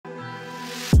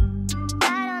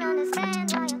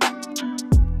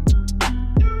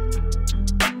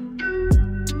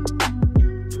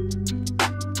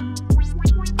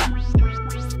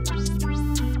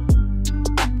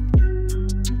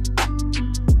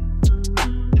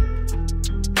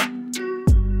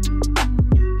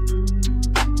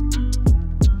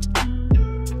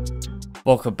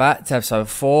Welcome back to episode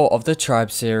 4 of the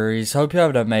Tribe series. Hope you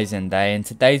have an amazing day. In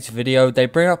today's video, they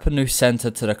bring up a new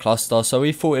center to the cluster, so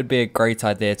we thought it'd be a great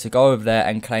idea to go over there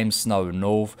and claim Snow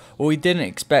North. Well, we didn't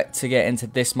expect to get into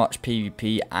this much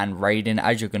PvP and raiding,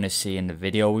 as you're going to see in the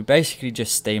video. We basically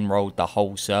just steamrolled the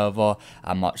whole server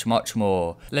and much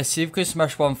more. Let's see if we can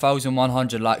smash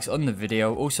 1,100 likes on the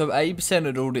video. Also, 80%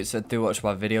 of the audience that do watch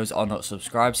my videos are not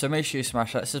subscribed, so make sure you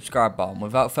smash that subscribe button.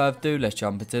 Without further ado, let's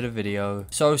jump into the video.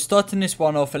 So starting this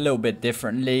one off a little bit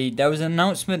differently, there was an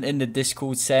announcement in the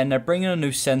Discord saying they're bringing a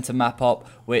new center map up,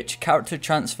 which character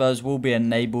transfers will be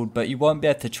enabled, but you won't be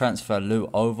able to transfer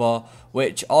loot over,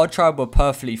 which our tribe were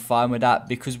perfectly fine with that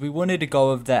because we wanted to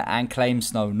go over there and claim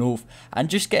Snow North and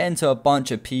just get into a bunch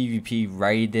of PvP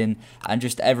raiding and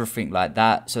just everything like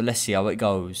that. So let's see how it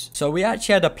goes. So we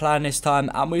actually had a plan this time,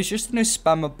 and we was just going to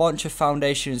spam a bunch of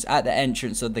foundations at the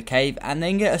entrance of the cave and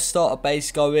then get a starter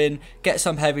base going, get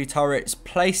some heavy turrets,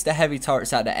 place the heavy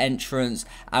turrets at the entrance,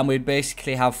 and we'd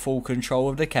basically have full control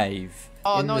of the cave.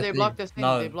 Oh no, they blocked us in.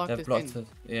 No, they blocked us in.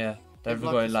 Yeah, they've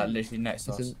got it like literally next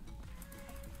to us.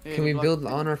 Yeah, Can we build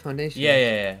on our foundation?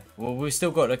 Yeah. Well, we've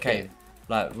still got the cave.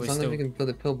 Yeah. Like, as long as we can build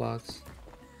a pillbox.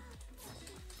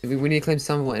 We need to claim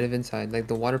some of inside, like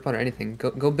the water pot or anything.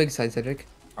 Go big side, Cedric.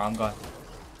 I'm going.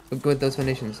 Go with those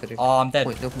foundations, Cedric. Oh, I'm dead.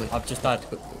 No point. I've just died.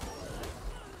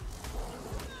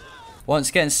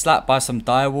 Once getting slapped by some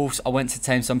direwolves, I went to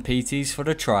tame some PTs for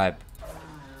the tribe.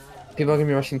 People are gonna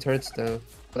be rushing turrets though.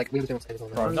 Like, we have to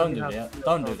Bro, don't do that.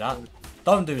 Don't do that.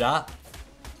 Don't do that.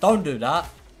 Don't do that.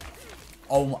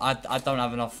 Oh, I don't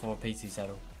have enough for a PT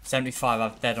settle. 75,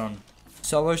 I'm dead on.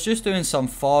 So I was just doing some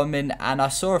farming and I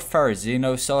saw a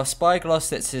Ferrazino, so I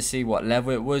spyglassed it to see what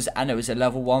level it was, and it was at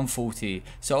level 140.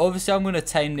 So obviously I'm going to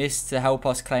tame this to help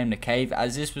us claim the cave,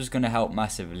 as this was going to help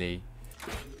massively.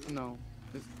 No.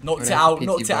 Knocked it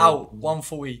out,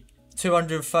 140.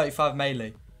 235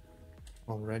 melee.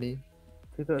 Already?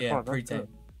 Yeah, pre-tame.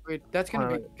 Wait, that's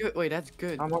gonna be good. Wait, that's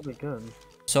good. I'm gonna be good.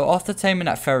 So after taming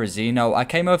that Ferrazino, I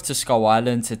came over to Skull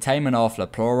Island to tame an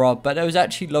Arthlopleura, but there was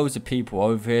actually loads of people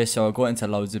over here, so I got into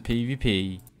loads of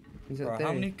PvP. Bro,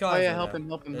 how many guys? Oh yeah, help him.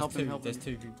 There's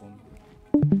two people.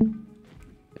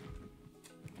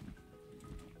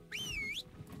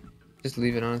 Just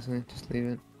leave it, honestly. Just leave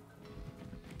it.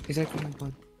 Exactly.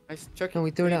 Nice chuck. No, we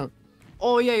threw it out.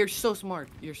 Oh yeah, you're so smart.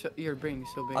 Your brain is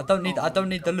so big. I don't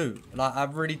need the loot. Like, I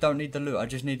really don't need the loot. I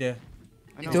just need a...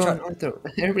 I know. Throw on Arthur.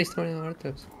 Everybody's throwing on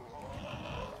Arthurs.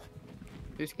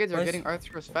 These kids are getting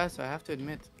Arthurs fast, I have to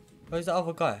admit. Where's the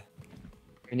other guy?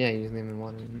 And yeah, you just leave him in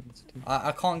water.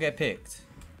 I can't get picked.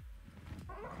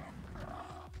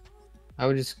 I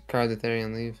would just cry the theory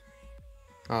and leave.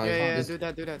 Oh, Yeah, do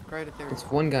that. Cry the theory. It's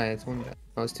one guy.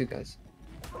 Oh, it's two guys.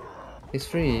 He's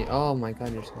free. Oh my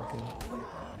god, you're so good.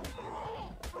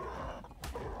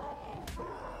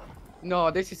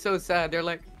 No, this is so sad.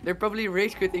 They're probably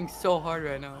rage quitting so hard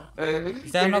right now.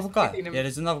 Is there another guy? Yeah,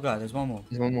 there's another guy. There's one more.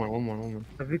 There's one more.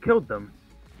 Have you killed them?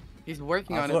 He's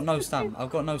working on it. I've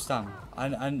got no stam.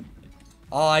 And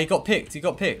oh, he got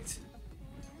picked.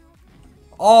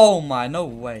 Oh my, no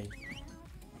way.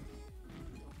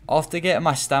 After getting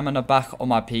my stamina back on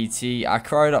my PT, I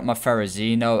cried up my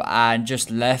Ferrazino and just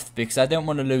left because I didn't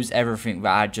want to lose everything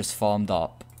that I had just farmed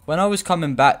up. When I was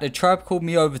coming back, the tribe called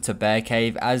me over to Bear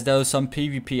Cave as there was some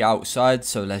PvP outside,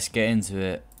 so let's get into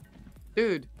it.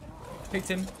 Dude. Picked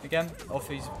him again off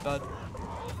his bed.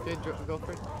 Dude, go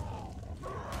for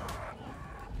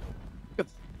it.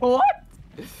 What?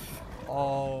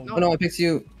 Oh. Oh no, I picked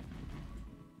you.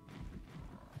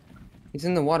 He's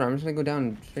in the water. I'm just gonna go down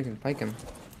and freaking pike him.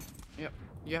 Yep.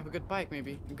 You have a good bike,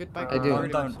 maybe. A good bike. I do.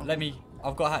 Don't. Let me.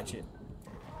 I've got a hatchet.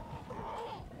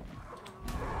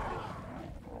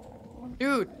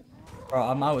 Dude. Bro,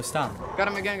 I'm out of stam. Got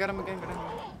him again.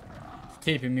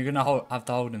 Keep him. You're gonna have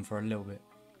to hold him for a little bit.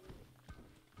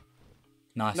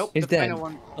 Nice. Nope. He's the dead. final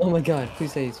one. Oh my god,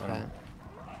 please say he's fat.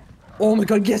 Oh my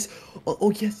god, yes!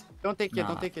 Oh yes! Don't take it.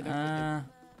 Don't take it. Yeah,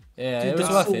 Dude, it was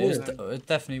that's worth so it. It worth was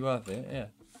definitely worth it, yeah.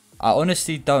 I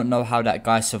honestly don't know how that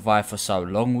guy survived for so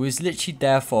long. We was literally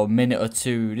there for a minute or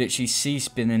two, literally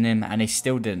C-spinning him, and he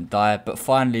still didn't die, but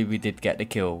finally we did get the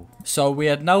kill. So we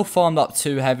had now farmed up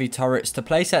 2 heavy turrets to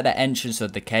place at the entrance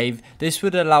of the cave. This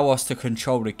would allow us to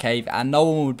control the cave and no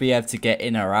one would be able to get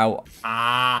in or out.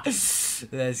 Ah,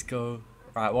 let's go.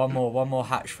 Right, one more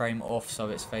hatch frame off so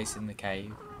it's facing the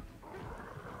cave.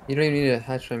 You don't even need a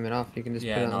hatch frame it off. You can just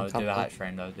put it on top. Do a hatch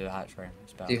frame though. Do a hatch frame.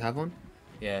 It's better. Do you have one?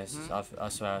 Yes, I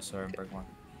swear I saw him bring one.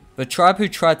 The tribe who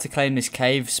tried to claim this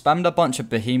cave spammed a bunch of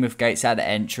behemoth gates at the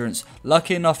entrance.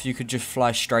 Lucky enough you could just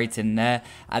fly straight in there,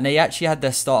 and they actually had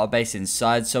their starter base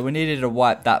inside, so we needed to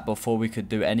wipe that before we could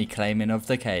do any claiming of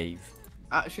the cave.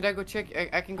 Should I go check?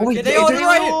 I can go. Oh, wait, check. they are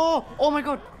right. Oh my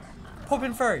god. Pop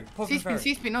in ferry. Pop in C-spin, ferry.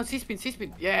 C-spin, no, C-spin,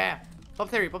 C-spin. Yeah. Pop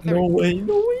theory, pop theory. No way,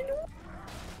 no way, no.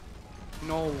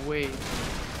 No way.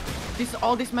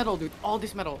 All this metal, dude. All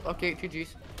this metal. Okay, 2Gs.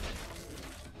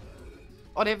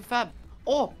 Oh, they have a fab.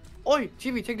 Oh, oi,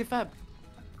 Jimmy, take the fab.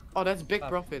 Oh, that's big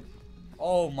profit.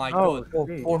 Oh my Oh, god.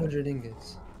 400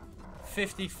 ingots.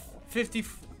 50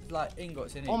 like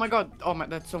ingots in each. Oh my god. Oh my,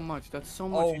 that's so much. That's so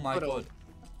much. Oh my god.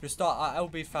 Just start at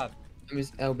LB fab. I'm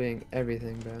just elbowing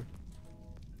everything, bro.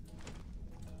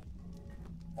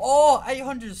 Oh,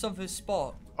 800 something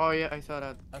spot. Oh yeah, I saw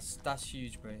that. That's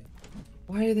huge, bro.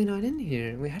 Why are they not in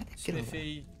here? Wait, how did they get over?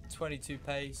 Smithy, 22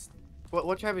 pace.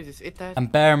 What tribe is this? It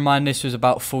And bear in mind this was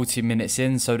about 40 minutes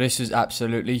in, so this was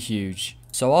absolutely huge.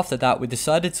 So after that we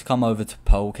decided to come over to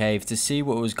Pearl Cave to see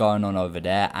what was going on over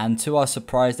there, and to our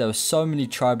surprise there were so many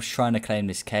tribes trying to claim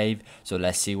this cave, so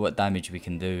let's see what damage we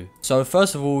can do. So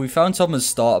first of all we found someone's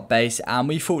starter base and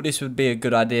we thought this would be a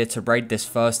good idea to raid this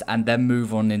first and then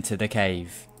move on into the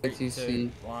cave. 2,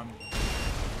 1.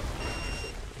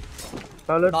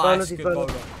 Bowler, Nice, bowler, good bowler.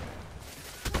 bowler.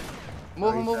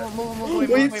 Move.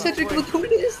 Wait, Cedric, look who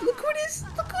it is! Look who it is!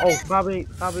 Look who it Oh, is!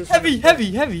 Fabi.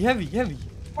 Heavy.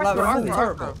 Like Arthur, turret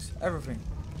Arthur. box, everything.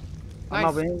 I'm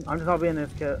Nice. lobbying. I'm just lobbying this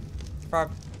kit.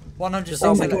 Fab. 100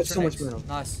 Oh my god, so much electronics. metal.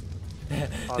 Nice.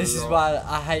 Oh, This is Lord. why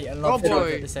I hate and love Oh, tribes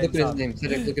boy. at the same Look at his time. name,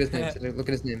 Cedric, look at his name, Cedric, look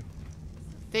at his name.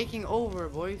 Taking over,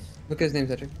 boys. Look at his name,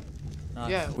 Cedric. Nice.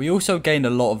 Yeah. We also gained a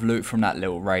lot of loot from that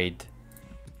little raid.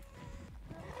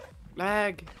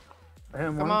 Lag. I hit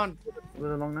him Come once on.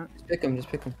 with a long net. Just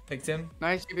pick him. Picked him.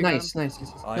 Nice. You Nice. Oh, No, he's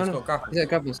no. got grapple. He's got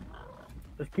grapples.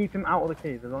 Just keep him out of the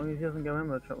cave. As long as he doesn't go in,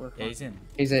 we'll chuck with Yeah, he's in.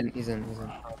 He's in.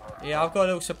 Yeah, I've got a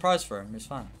little surprise for him. It's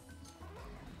fine.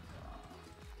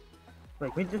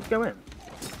 Wait, can we just go in?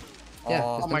 Yeah,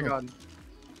 Oh, Oh my god.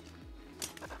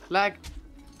 Lag.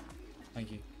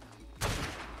 thank you.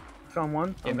 Shot him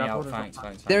one. Get I'm me out. grappled.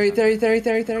 Thanks. Theory. I'm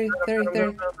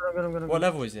good. What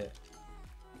level is it?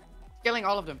 Killing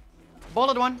all of them.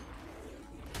 Bullet one.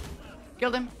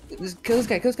 Killed him. Kill this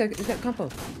guy, he's got combo.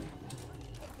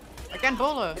 I can't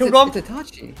bullet. Killed one. It's a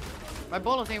Tachi. My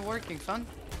bullets ain't working, son.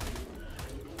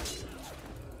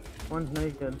 One's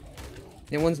naked.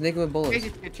 Yeah, one's naked with bullets.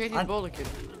 Chase his bullet, kid.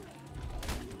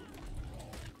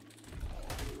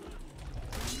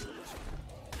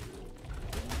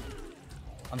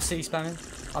 I'm C spamming.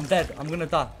 I'm dead. I'm gonna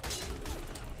die.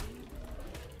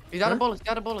 He's out of bullets,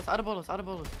 out of bullets.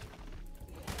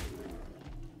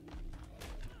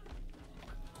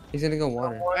 He's gonna go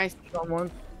water. Nice. Shot him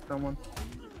once.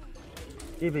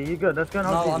 GB, you good? Let's go and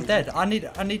help No, GB. I'm dead. I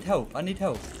need help.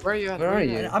 Where are you at? Where are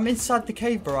you? I'm inside the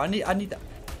cave, bro. I'm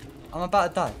about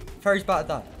to die. Ferry's about to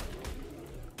die.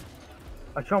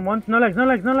 I shot him once. No legs.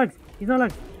 He's no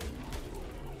legs.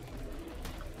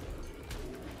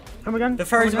 Come again. The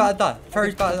ferry's about to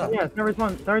die. Yeah, no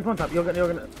response. No response up. You're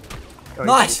gonna. Oh,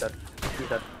 Nice! He's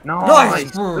dead. No.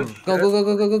 Nice! Go.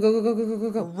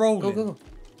 Rolling. Go.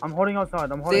 I'm holding outside.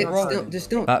 Just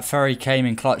don't. That ferry came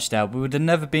in clutch there. We would have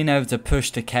never been able to push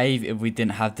the cave if we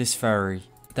didn't have this ferry.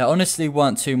 There honestly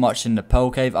weren't too much in the Pearl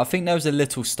Cave. I think there was a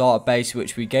little starter base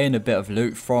which we gained a bit of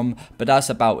loot from, but that's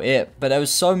about it. But there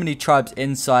was so many tribes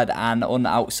inside and on the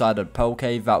outside of the Pearl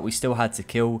Cave that we still had to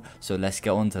kill, so let's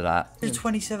get on to that. There's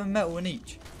 27 metal in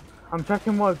each. I'm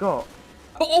checking what I've got.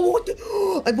 Oh, what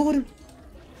the? I bought him.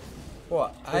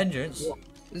 What? Entrance?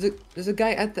 There's a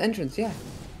guy at the entrance, yeah.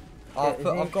 I've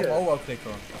got my auto clicker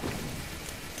on.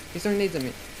 He's throwing nades at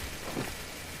me.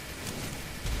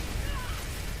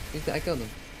 I killed him.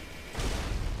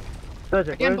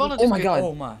 Cedric, Again, where is bullets. Oh my god.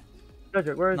 Oh my.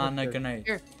 Cedric, where is Nah, this no kid? grenade.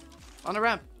 Here. On the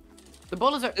ramp. The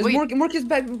bullets are. There's Wait. more kids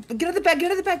back. Get out the back.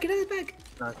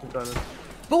 Nah, she's got it.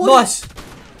 Nice!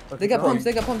 They got Where's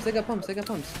pumps.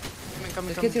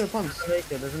 Coming. There's kids here with pumps.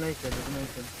 There's a naked.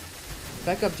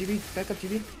 Back up,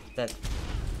 GB. Dead.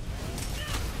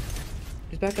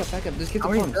 Just back up. There's kids How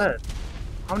with many pumps. dead?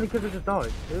 How many kids have just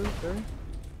died? 2, 3?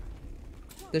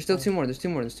 There's still two more.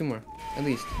 At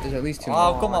least. There's at least two Oh,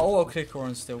 more. I've got my auto clicker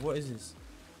on still. What is this?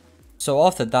 So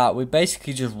after that, we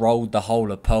basically just rolled the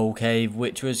whole of Pearl Cave,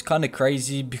 which was kind of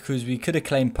crazy because we could have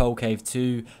claimed Pearl Cave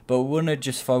too, but we want to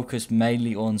just focus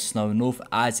mainly on Snow North,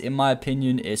 as in my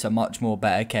opinion, it's a much more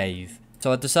better cave.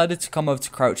 So I decided to come over to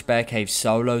Crouch Bear Cave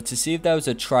solo to see if there was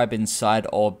a tribe inside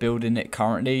or building it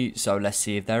currently, so let's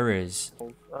see if there is.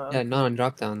 Yeah, not on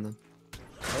drop down though.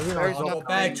 Maybe There's not. no- I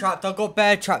got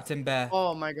bear trapped in bear.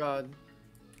 Oh my god.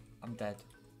 I'm dead.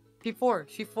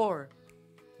 C4.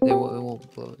 It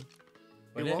won't blow it.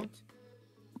 It won't?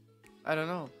 I don't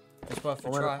know. It's worth a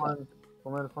One way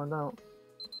try. to find out.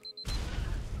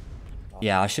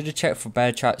 Yeah, I should have checked for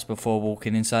bear traps before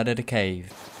walking inside of the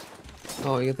cave.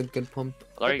 Oh, you got the good pump.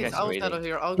 What are you Get guys this outside of waiting?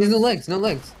 here. I'll There's get no legs, no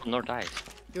legs. No dice.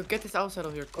 you get this outside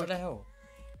of here. What Quick. the hell?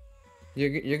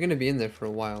 You're gonna be in there for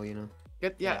a while, you know.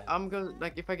 Yeah, I'm going.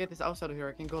 Like, if I get this outside of here,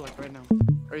 I can go like right now.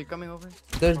 Are you coming over?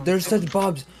 There's such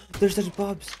bobs. There's such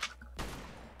bobs.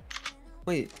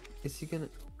 Wait, is he gonna?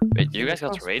 Wait, you guys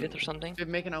got raided or something? Dude,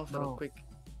 make an outside No. quick.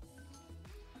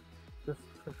 Just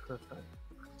first time.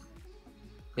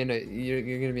 You know, you're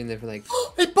gonna be in there for like.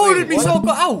 It boarded me, what? so I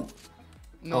got out.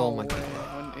 No Oh my way.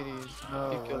 God. 180.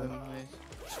 No You killed way. him.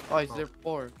 Nice. Oh, is there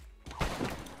 4?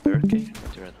 Okay.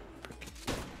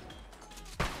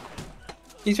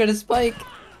 He's trying to spike.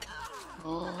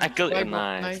 Oh, I killed him.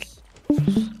 bro, Nice.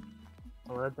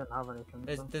 Oh, I didn't have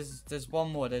anything. There's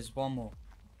one more. There's one more.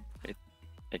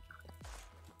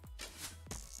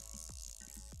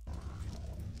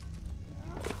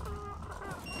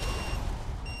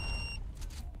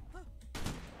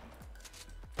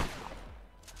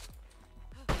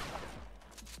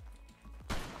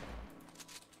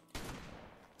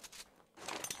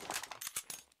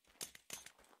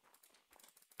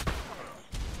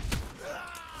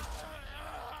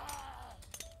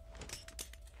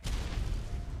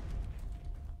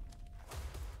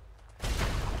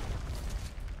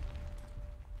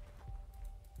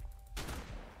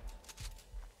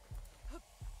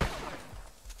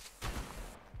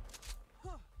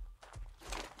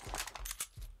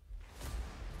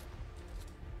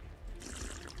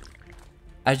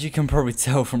 As you can probably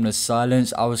tell from the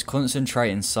silence, I was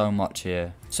concentrating so much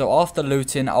here. So after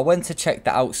looting, I went to check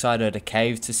the outside of the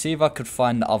cave to see if I could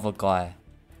find the other guy.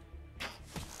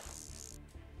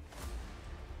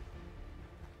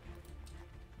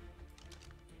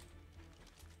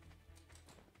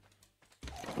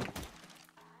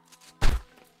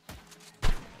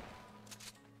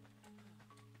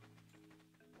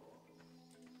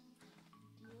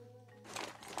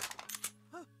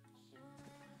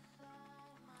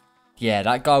 Yeah,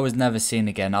 that guy was never seen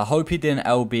again. I hope he didn't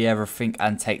LB everything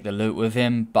and take the loot with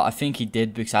him, but I think he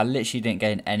did because I literally didn't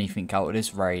gain anything out of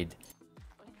this raid.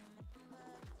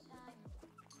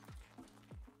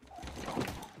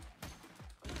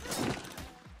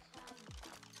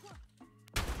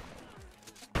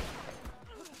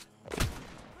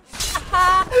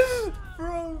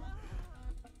 Bro.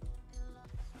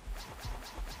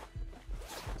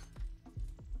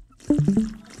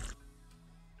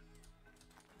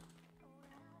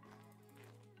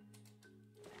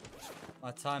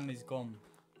 My time is gone.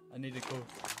 I need to go.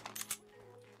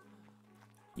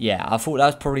 Yeah, I thought that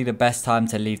was probably the best time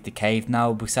to leave the cave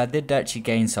now because I did actually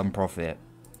gain some profit.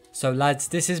 So lads,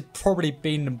 this has probably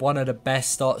been one of the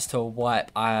best starts to a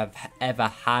wipe I have ever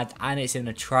had, and it's in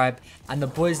a tribe, and the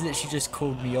boys literally just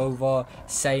called me over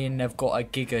saying they've got a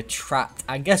giga trapped,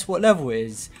 and guess what level it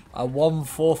is? A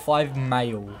 145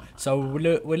 male. So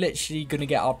we're literally going to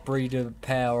get our breeder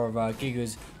pair of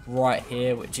gigas right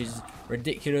here, which is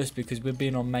ridiculous because we've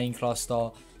been on main cluster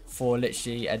for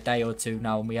literally a day or two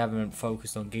now and we haven't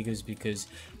focused on gigas because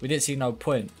we didn't see no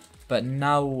point. But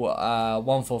now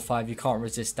 145, you can't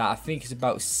resist that. I think it's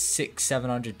about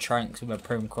 600-700 tranks with a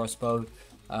prim crossbow.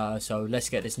 So let's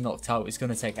get this knocked out. It's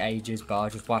going to take ages, but I'll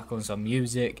just whack on some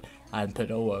music and put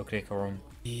the auto clicker on.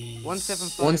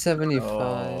 175. 175.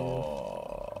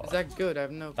 Oh, Is that good? I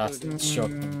have no that's clue.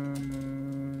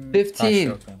 shocking. 15.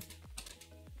 That's shocking.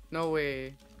 No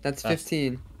way. That's That's-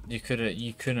 15. You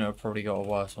couldn't have probably got a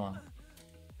worse one.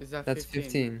 Is that That's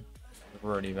 15? 15.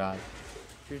 Really bad.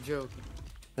 You're joking.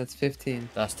 That's 15.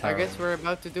 That's I terrible. guess we're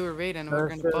about to do a raid and we're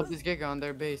That's gonna pop just- this giga on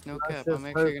their base. No that's cap. I'm just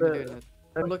actually gonna do perfect.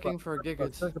 that. We're looking for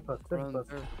gigas. Think about. Run.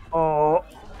 Oh.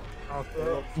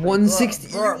 Okay. 160.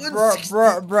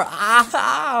 Bruh.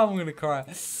 Ah, I'm gonna cry.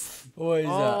 What is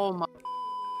that? Oh my.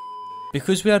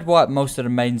 Because we had wiped most of the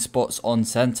main spots on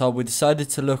center, we decided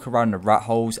to look around the rat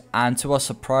holes, and to our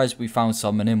surprise, we found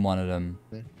someone in one of them.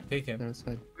 Pick him. They're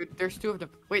outside. Wait, there's 2 of them.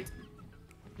 Wait.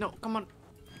 No, come on.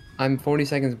 I'm 40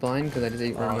 seconds blind because I just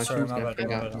ate raw Oh, sorry, mushrooms. my and I bad, my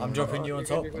forgot. bad. I'm dropping you on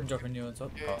top. Okay. I'm dropping you on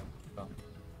top. Okay. Oh,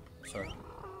 sorry.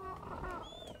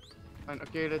 Fine,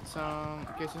 okay, let's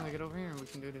okay, as soon as I get over here, we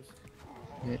can do this.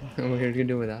 Yeah, we're gonna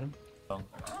do it without him. Oh.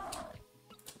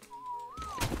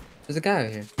 There's a guy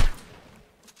out here.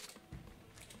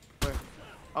 Where?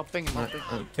 I'll ping him. I'll ping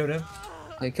him. Killed him.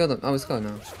 I killed him. Oh, let's go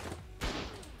now.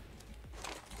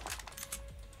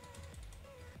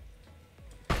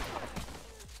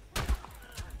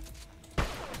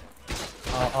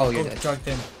 Oh, you're good, dead. drugged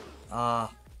him.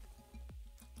 Ah.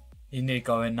 You need to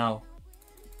go in now.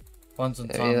 Once on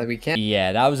time. Yeah, we can't.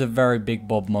 Yeah, that was a very big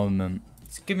Bob moment.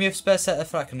 Give me a spare set of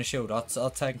flak and a shield. I'll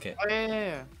tank it. Oh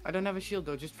yeah. I don't have a shield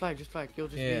though. Just flag. You'll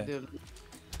just Yeah. need the.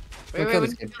 Go kill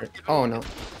this kid first. Oh no,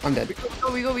 I'm dead. We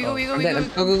go. I'm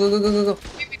dead. Go. We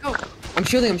go. I'm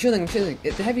shielding.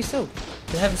 The heavy soak.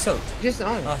 The heavy soak. Just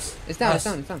on. Nice. It's down. Nice.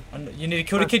 It's down. You need to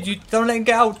kill the kid. You don't let him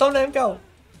get out. Don't let him go.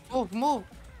 Move.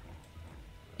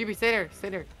 Gibby, stay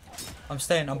there. I'm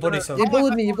staying. I'm body soak. You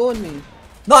bullied me.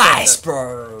 Nice,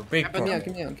 bro. Big bro. Give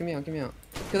me out.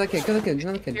 Kill that kid. There's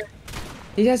another kid.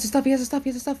 He has the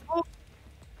stuff.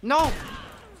 No.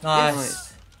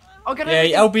 Nice. Oh, get Yeah,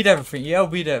 he LB'd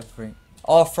everything.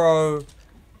 Afro.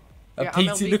 A Yeah, I'm PT.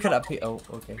 LB. Look at that PT. Oh,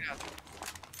 okay.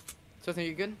 So,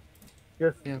 you good?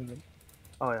 Yes. Yeah, I'm good.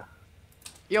 Oh yeah.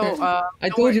 Yo, I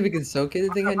told you we could soak it. The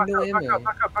thing had no ammo.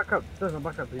 Back up. There's no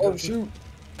backup. Oh shoot.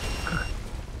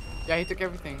 Yeah, he took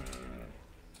everything.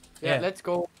 Yeah. Let's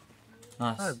go.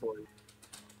 Hi, Nice. boy.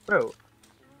 Bro.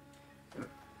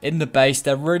 In the base,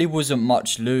 there really wasn't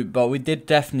much loot, but we did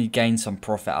definitely gain some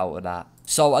profit out of that.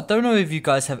 So I don't know if you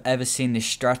guys have ever seen this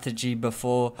strategy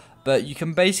before, but you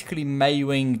can basically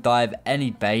Maywing dive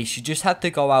any base. You just have to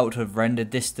go out of render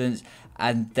distance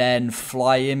and then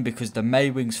fly in, because the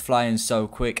Maywings fly in so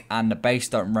quick and the base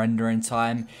don't render in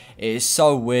time. It is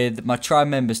so weird. My tribe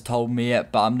members told me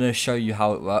it, but I'm going to show you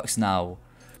how it works now.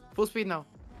 Full speed now.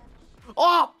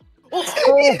 Oh!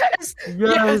 Yes!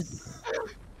 Yes.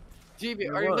 GB,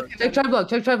 are you looking Check at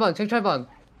tri bug.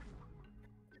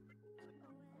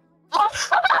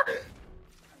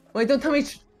 Wait, don't tell me.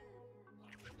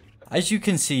 As you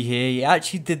can see here, he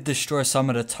actually did destroy some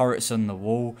of the turrets on the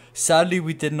wall. Sadly,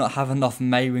 we did not have enough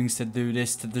Maywings to do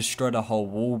this, to destroy the whole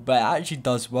wall, but it actually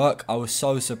does work. I was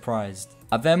so surprised.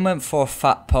 I then went for a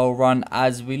fat pearl run,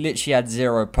 as we literally had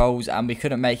 0 pearls and we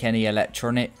couldn't make any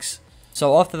electronics.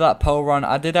 So after that pearl run,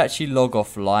 I did actually log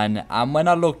offline, and when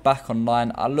I logged back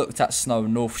online, I looked at Snow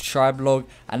North tribe log,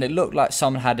 and it looked like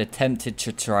someone had attempted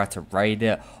to try to raid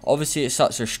it. Obviously it's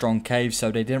such a strong cave,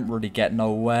 so they didn't really get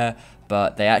nowhere,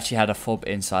 but they actually had a fob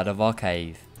inside of our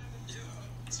cave.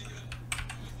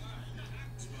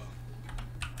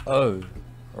 Oh,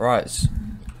 right.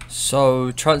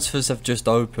 So transfers have just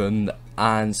opened,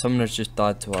 and someone has just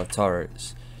died to our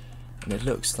turrets. And it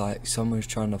looks like someone's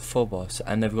trying to fob us,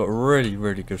 and they've got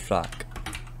really good flak,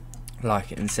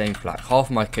 like insane flak.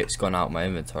 Half my kit's gone out my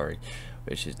inventory,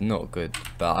 which is not good,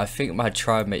 but I think my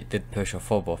tribe mate did push a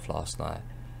fob off last night.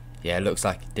 Yeah, it looks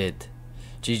like he did.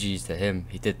 GG's to him.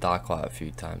 He did die quite a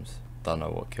few times. Don't know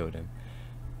what killed him,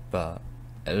 but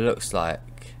it looks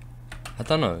like, I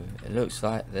don't know, it looks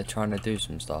like they're trying to do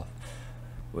some stuff,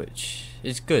 which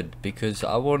is good, because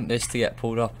I want this to get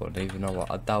pulled up on, even though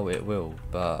I doubt it will,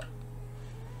 but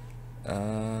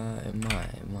it might.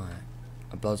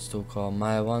 A Bloodstalker on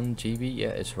my 1 GB, yeah,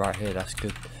 it's right here, that's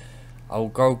good. I'll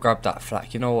go grab that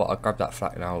flak. You know what, I'll grab that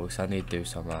flak now, because I need to do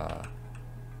some, we've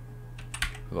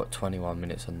got 21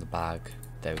 minutes on the bag.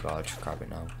 There we go, I'll just grab it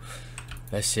now.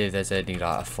 Let's see if there's any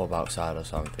like a fob outside or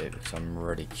something, because I'm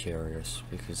really curious,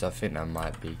 because I think there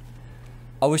might be.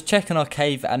 I was checking our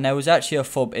cave, and there was actually a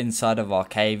fob inside of our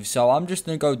cave, so I'm just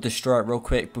going to go destroy it real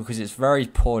quick, because it's very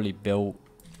poorly built.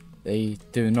 They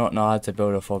do not know how to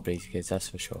build a fob, these kids, that's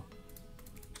for sure.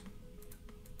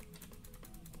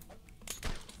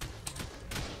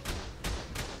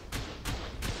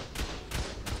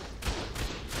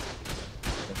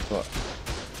 What?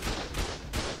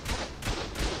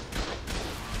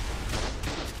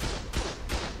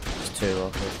 Just 2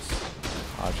 rockets.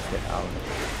 I'll just get out.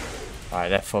 Alright,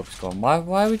 that fob's gone.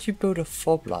 Why would you build a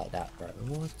fob like that, bro?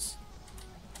 What?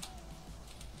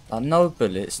 Like, no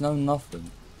bullets, no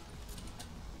nothing.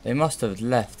 They must have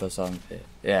left or something.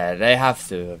 Yeah, they have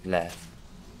to have left.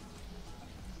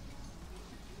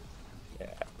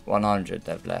 Yeah, 100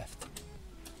 they've left.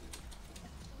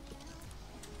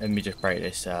 Let me just break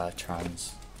this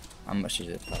trans. How much is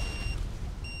it?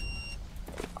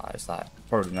 It's like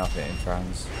probably nothing in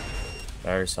trans.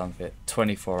 There is something.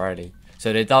 24 already.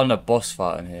 So they've done a boss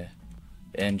fight in here.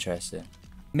 Interesting.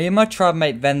 Me and my tribe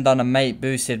mate then done a mate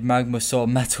boosted magma sword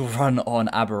metal run on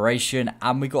aberration,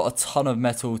 and we got a ton of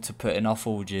metal to put in our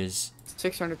forges.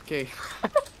 600k.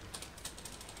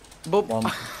 Boop.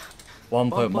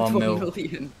 1.1 mil.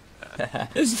 Million.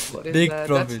 What is Big that?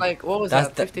 profit. That's like, what was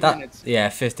that? 15 minutes? Yeah,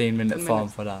 15-minute 10 farm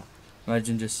minutes. for that.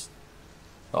 Imagine just.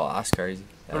 Oh, that's crazy.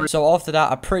 So after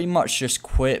that, I pretty much just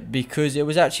quit, because it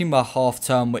was actually my half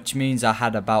term, which means I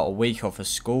had about a week off of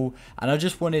school, and I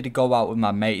just wanted to go out with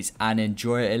my mates and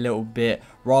enjoy it a little bit,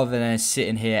 rather than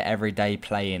sitting here every day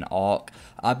playing ARK.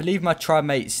 I believe my tribe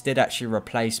mates did actually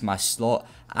replace my slot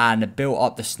and built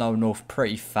up the Snow North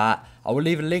pretty fat. I will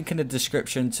leave a link in the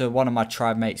description to one of my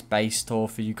tribe mates' base tour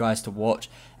for you guys to watch.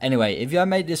 Anyway, if you have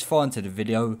made this far into the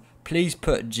video, please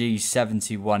put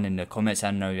G71 in the comments.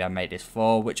 I know you have made this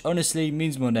far, which honestly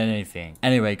means more than anything.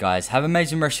 Anyway guys, have an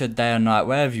amazing rest of your day or night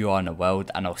wherever you are in the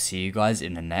world, and I'll see you guys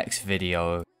in the next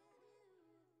video.